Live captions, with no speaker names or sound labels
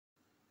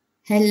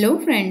Hello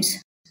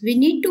friends, we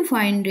need to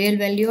find real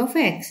value of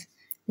x.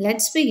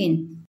 Let's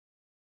begin.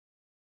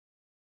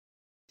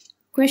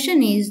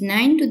 Question is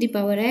 9 to the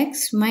power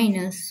x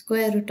minus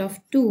square root of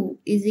 2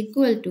 is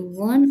equal to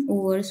 1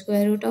 over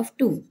square root of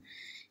 2.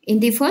 In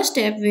the first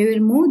step, we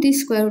will move the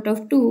square root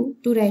of 2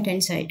 to right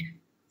hand side.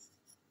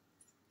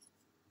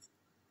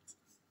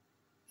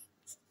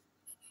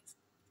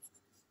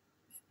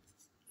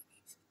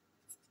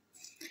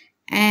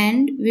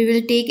 And we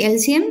will take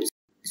LCM.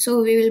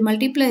 So we will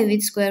multiply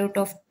with square root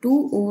of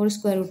 2 over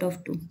square root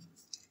of 2.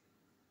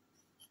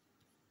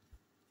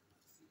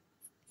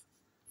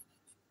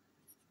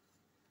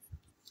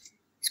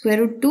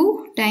 Square root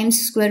 2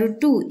 times square root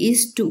 2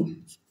 is 2.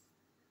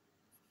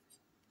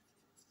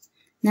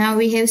 Now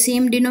we have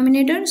same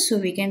denominator, so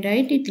we can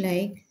write it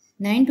like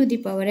 9 to the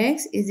power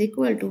x is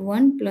equal to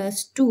 1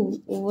 plus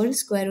 2 over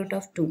square root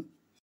of 2.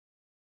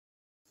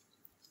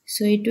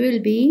 So it will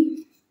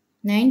be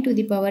 9 to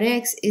the power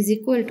x is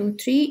equal to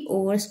 3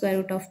 over square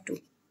root of 2.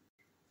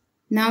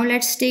 Now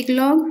let's take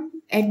log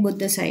at both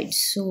the sides.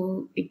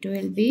 So it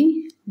will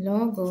be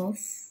log of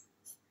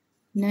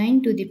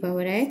 9 to the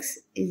power x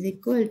is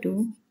equal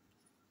to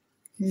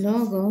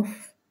log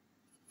of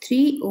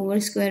 3 over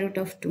square root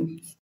of 2.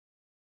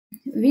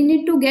 We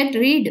need to get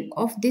rid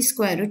of this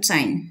square root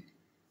sign.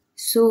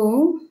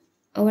 So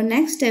our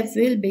next step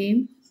will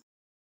be,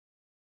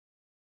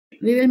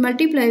 we will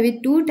multiply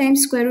with 2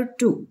 times square root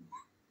 2.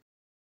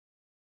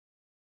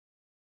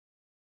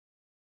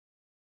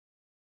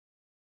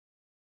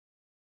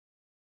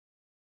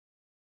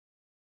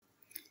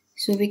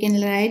 So we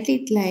can write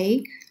it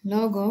like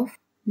log of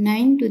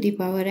 9 to the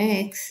power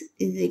x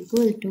is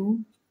equal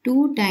to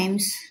 2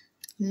 times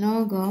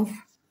log of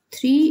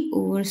 3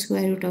 over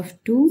square root of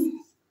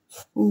 2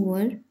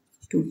 over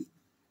 2.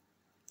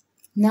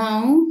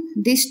 Now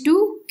this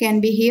 2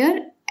 can be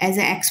here as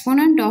an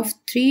exponent of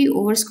 3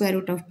 over square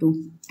root of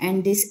 2,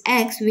 and this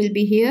x will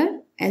be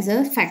here as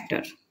a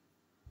factor.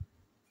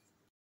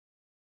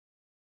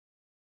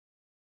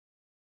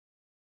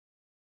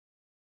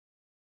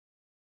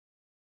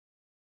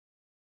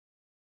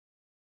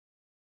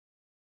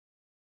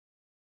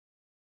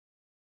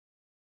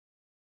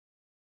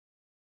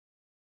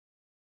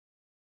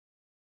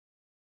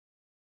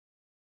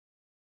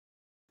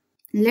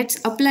 Let's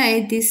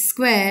apply this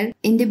square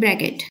in the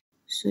bracket.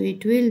 So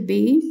it will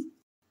be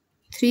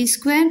 3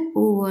 square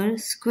over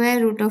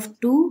square root of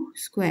 2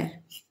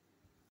 square.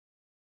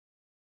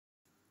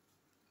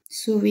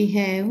 So we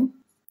have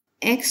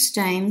x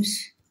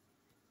times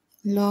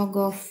log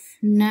of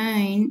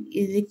 9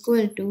 is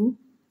equal to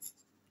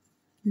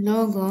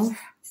log of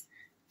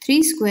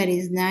 3 square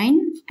is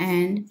 9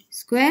 and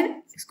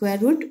square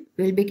root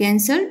will be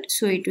cancelled,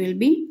 so it will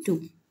be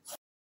 2.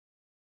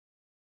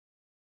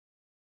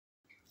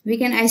 We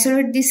can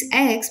isolate this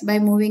x by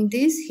moving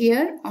this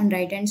here on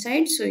right hand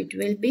side, so it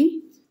will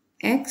be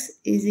x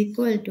is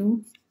equal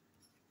to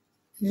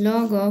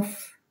log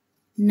of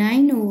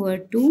 9 over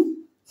 2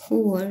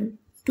 over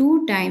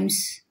 2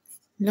 times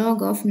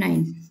log of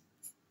 9.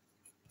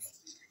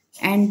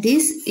 And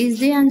this is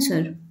the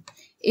answer.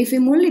 If we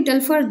move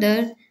little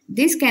further,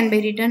 this can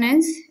be written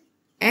as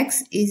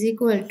x is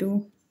equal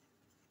to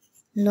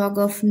log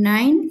of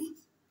 9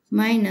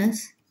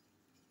 minus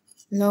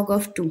log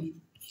of 2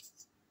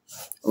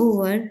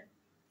 over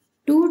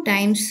 2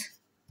 times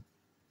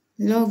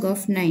log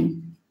of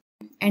 9.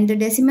 And the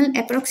decimal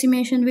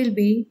approximation will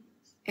be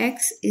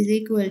x is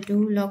equal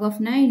to log of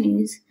 9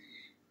 is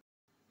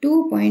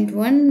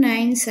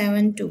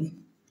 2.1972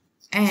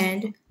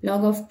 and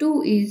log of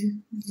 2 is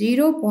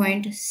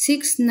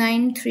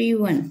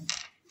 0.6931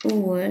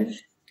 over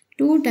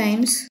 2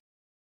 times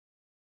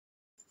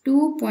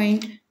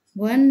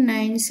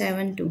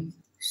 2.1972.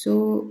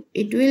 So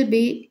it will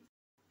be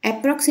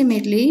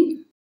approximately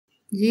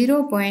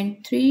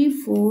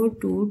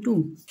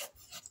 0.3422.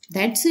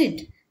 That's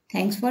it.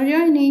 Thanks for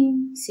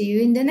joining. See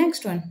you in the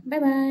next one. Bye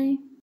bye.